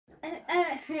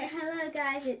Hello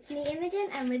guys, it's me Imogen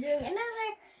and we're doing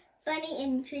another bunny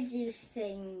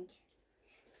introducing.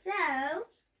 So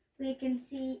we can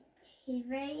see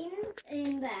Rayne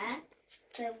in there,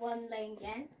 the one laying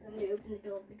down. Let me open the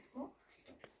door before.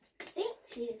 See,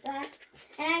 she's there.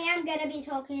 And I am going to be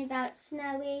talking about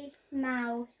Snowy,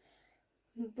 Mouse,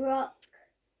 Brook.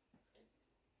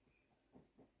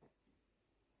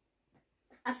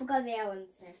 I forgot the other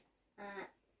ones here.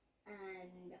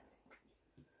 And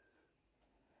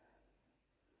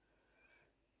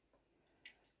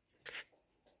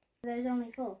there's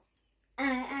only 4.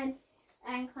 And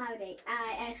Cloudy.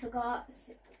 I forgot.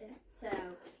 So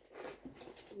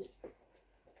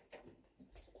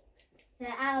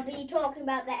yeah. I'll be talking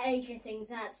about the Asian things.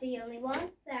 That's the only one.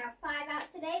 There are 5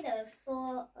 out today. There were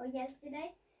 4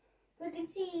 yesterday. We can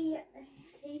see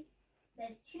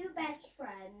there's 2 best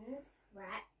friends,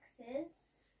 Rexes.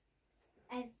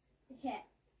 And here,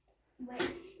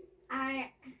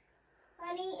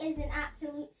 Honey is an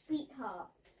absolute sweetheart.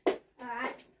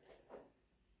 Alright.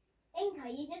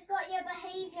 Inka, you just got your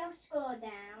behaviour score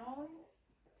down.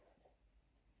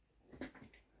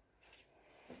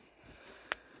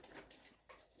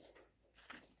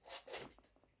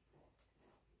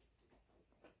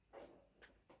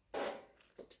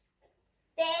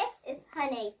 This is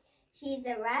Honey. She's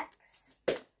a Rex.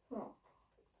 Oh.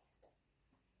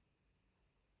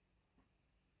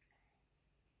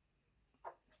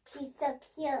 She's so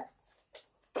cute.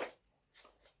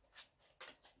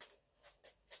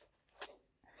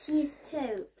 She's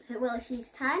 2. Well,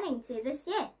 she's turning 2 this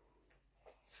year.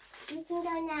 You can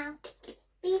go now.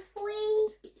 Be free.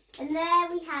 And there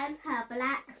we have her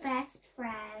black best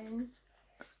friend.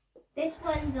 This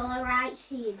one's alright.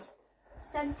 She's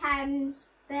sometimes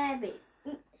very,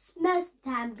 most of the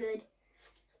time good.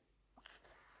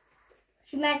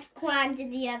 She might have climbed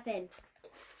in the oven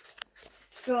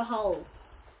through a hole.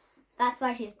 That's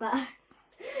why she's black.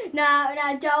 No,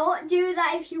 don't do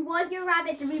that. If you want your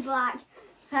rabbit to be black,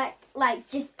 like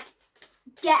just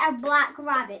get a black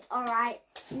rabbit, alright?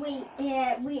 We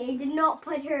did not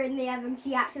put her in the oven.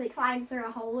 She actually climbed through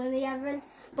a hole in the oven.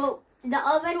 But the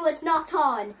oven was not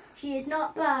on. She is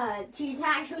not burned. She's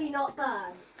actually not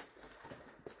burned.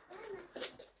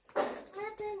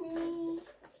 Ebony,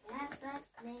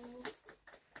 Ebony.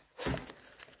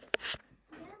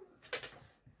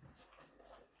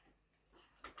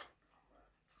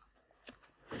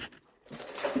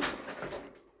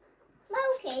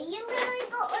 Smokey, you literally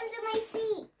got under my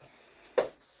feet.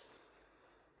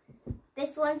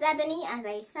 This one's Ebony, as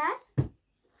I said.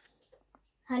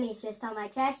 Honey's just on my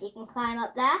chest. You can climb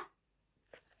up there.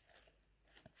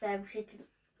 So she can.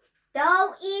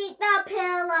 Don't eat the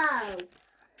pillow.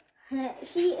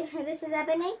 This is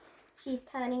Ebony. She's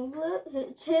turning blue.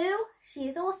 2. She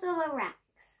is also a Rex,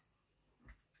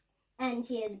 and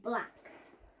she is black.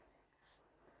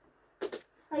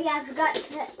 Oh yeah, I forgot.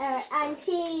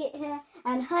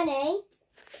 And Honey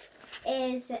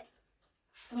is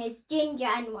ginger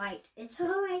and white. It's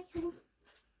alright.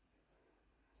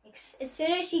 As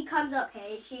soon as she comes up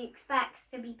here, she expects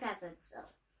to be petted. So.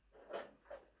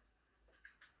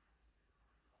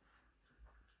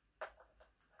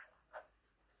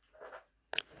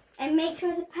 And make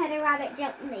sure to pet a rabbit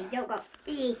gently. Don't go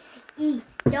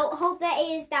Don't hold their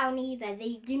ears down either.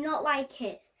 They do not like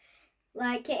it.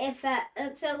 Like if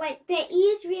so, like their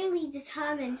ears really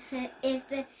determine if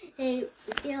they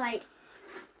feel like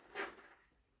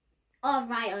all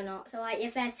right or not. So like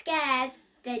if they're scared,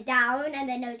 they're down and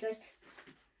their nose goes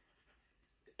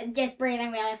just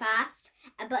breathing really fast.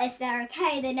 But if they're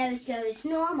okay, their nose goes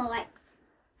normal, like,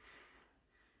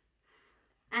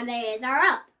 and their ears are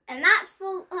up. And that's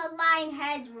for lion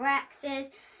heads, Rexes,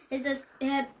 is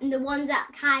the ones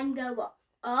that can go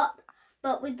up.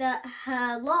 But with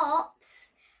her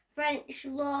lops, French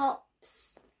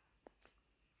lops,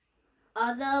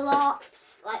 other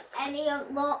lops, like any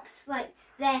lops, like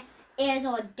their ears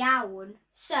are down.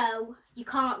 So you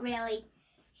can't really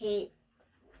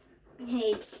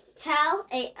tell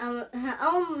it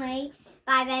only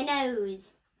by their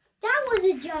nose. That was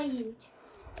a giant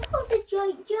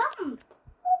jump.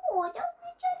 Oh, that was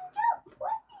a giant jump,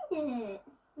 wasn't it?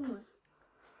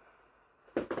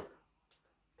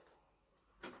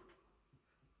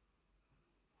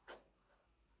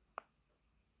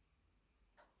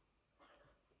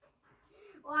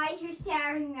 Why are you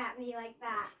staring at me like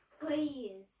that?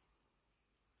 Please.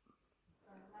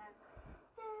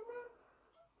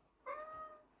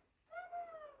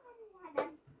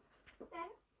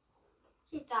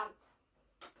 She thumped.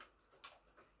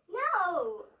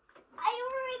 No! I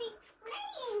already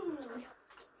trained!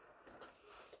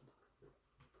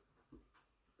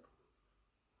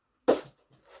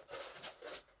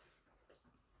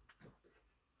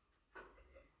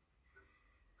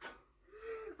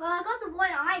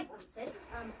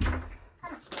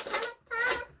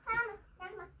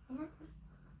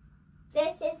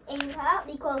 Spinker.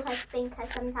 We call her Spinker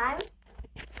sometimes.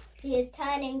 She is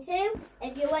turning 2.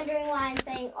 If you're wondering why I'm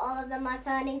saying all of them are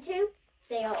turning 2,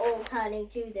 they are all turning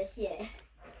 2 this year.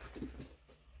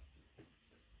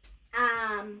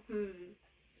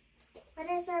 What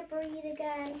is her breed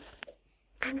again?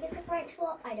 I think it's a French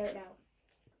lot. I don't know.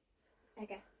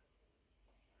 Okay.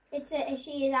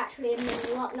 She is actually a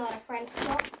mini lot, not a French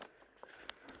lot.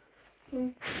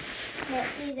 But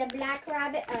she's a black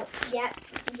rabbit. Oh, yep.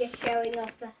 Just showing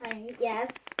off the height.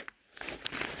 Yes.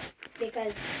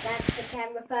 Because that's the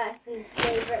camera person's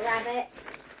favourite rabbit.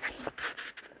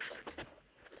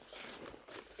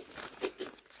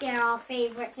 They're our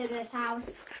favourites in this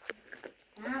house.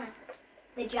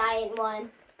 The giant one,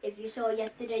 if you saw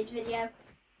yesterday's video,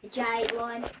 the giant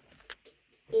one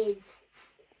is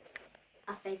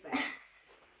our favourite.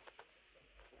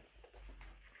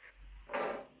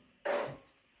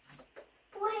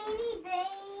 Rayne,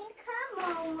 babe, come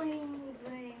on, Rayne,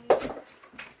 babe.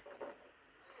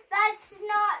 That's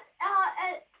not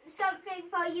something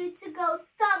for you to go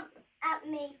thump at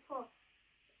me for.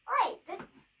 Wait, this.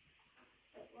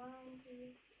 Wait, 1,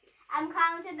 2. I'm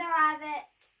counting the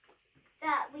rabbits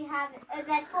that we have.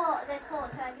 There's 4. There's 4,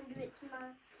 so I can do it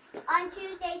tomorrow. On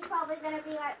Tuesday, it's probably gonna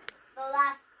be like the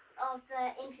last of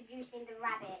the introducing the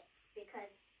rabbits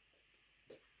because.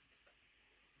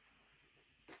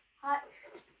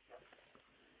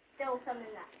 Still some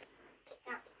in that.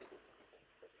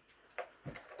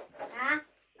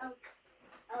 Oh,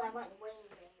 I want Rayne.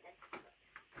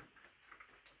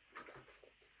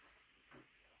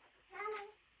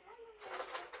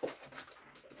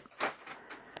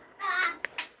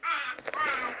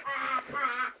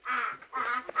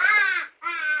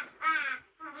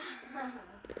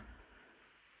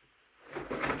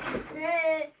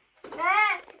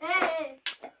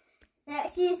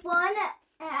 She's one.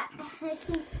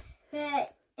 She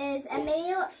is a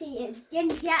male. She is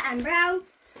ginger and brown.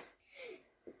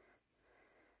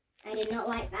 I did not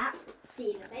like that.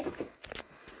 See the face.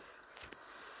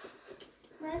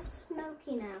 Where's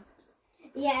Smokey now?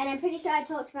 Yeah, and I'm pretty sure I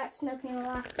talked about Smokey in the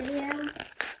last video.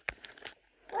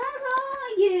 Where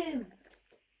are you?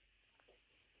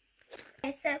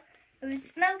 Okay, so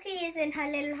Smokey is in her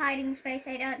little hiding space.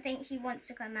 I don't think she wants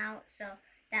to come out, so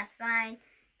that's fine.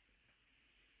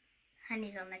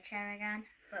 Honey's on the chair again,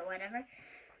 but whatever.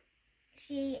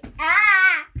 She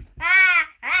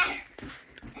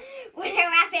when a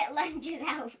rabbit lunges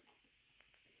out.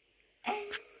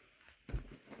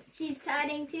 She's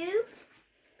turning 2.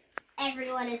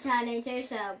 Everyone is turning 2,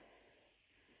 so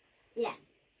yeah.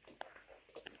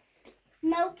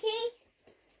 Smokey,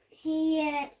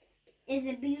 he is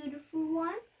a beautiful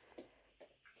one.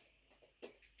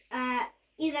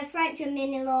 Either French or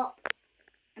mini lot.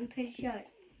 I'm pretty sure.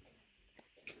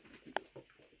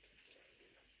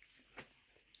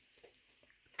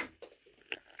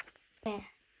 Yeah.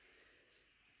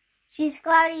 She's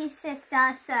Cloudy's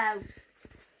sister, so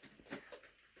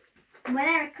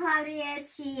whatever Cloudy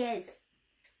is, she is.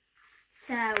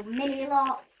 So mini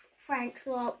lot, French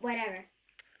lot, whatever.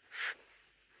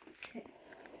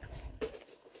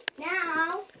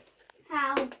 Now,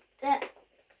 how the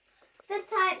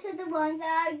types of the ones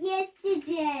are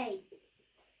yesterday.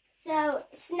 So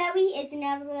Snowy is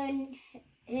Netherland,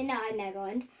 not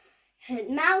Netherland.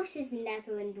 Mouse is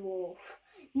Netherland Dwarf.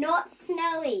 Not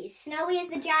Snowy. Snowy is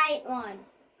the giant one.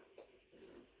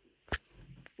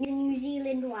 It's a New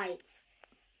Zealand white.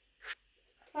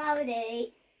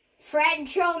 Cloudy.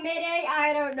 French or mini?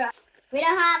 I don't know. We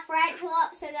don't have French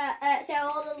lots, so so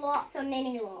all the lots are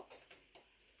mini lots.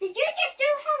 Did you just do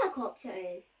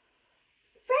helicopters?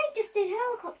 Frank just did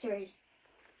helicopters.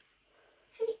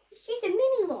 She's a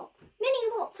mini lot.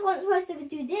 Mini lots aren't supposed to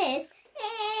do this.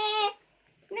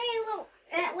 Mini lot.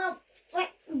 Well,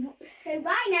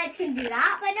 rhinos can do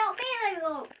that, but not mini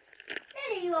lots.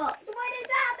 Mini lots. What is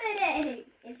happening?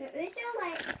 It's all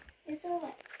right. It's all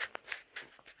right.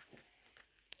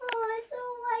 Oh, it's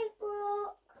all right,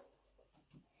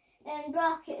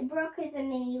 Brooke. And Brooke is a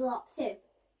mini lot too.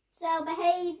 So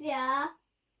behaviour,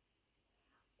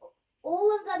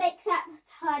 all of them except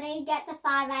Honey gets a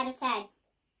 5 out of 10.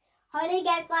 Honey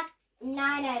gets like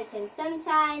 9 out of 10.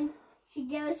 Sometimes she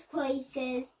goes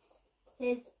places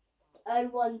is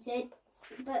unwanted,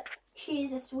 but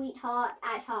she's a sweetheart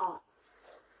at heart.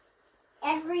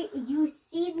 You've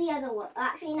seen the other one.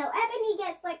 Actually, no, Ebony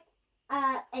gets like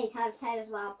 8 out of 10 as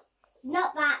well. It's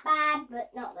not that bad,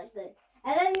 but not that good.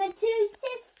 And then the 2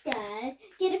 sisters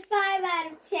get a 5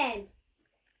 out of 10.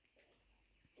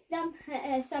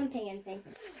 Something and things.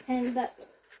 But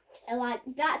like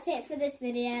that's it for this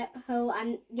video.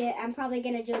 I'm probably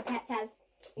gonna do a pet test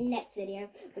next video,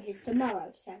 which is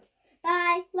tomorrow. So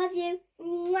Bye. Love you.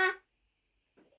 Mwah.